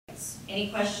Any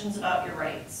questions about your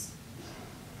rights?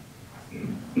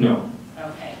 No.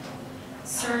 Okay.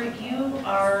 Sir, you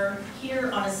are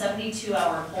here on a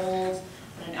 72-hour hold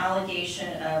on an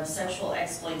allegation of sexual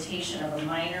exploitation of a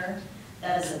minor.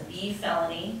 That is a B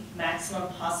felony. Maximum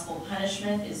possible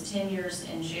punishment is 10 years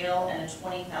in jail and a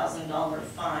 $20,000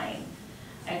 fine.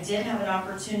 I did have an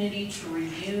opportunity to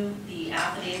review the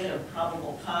affidavit of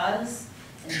probable cause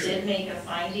and did make a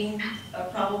finding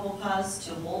of probable cause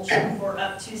to hold you for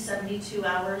up to 72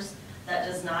 hours. That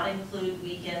does not include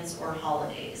weekends or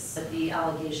holidays. But the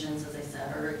allegations, as I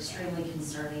said, are extremely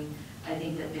concerning. I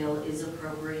think that bail is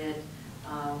appropriate,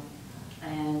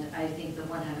 and I think the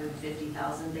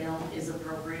 $150,000 bail is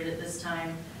appropriate at this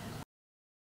time.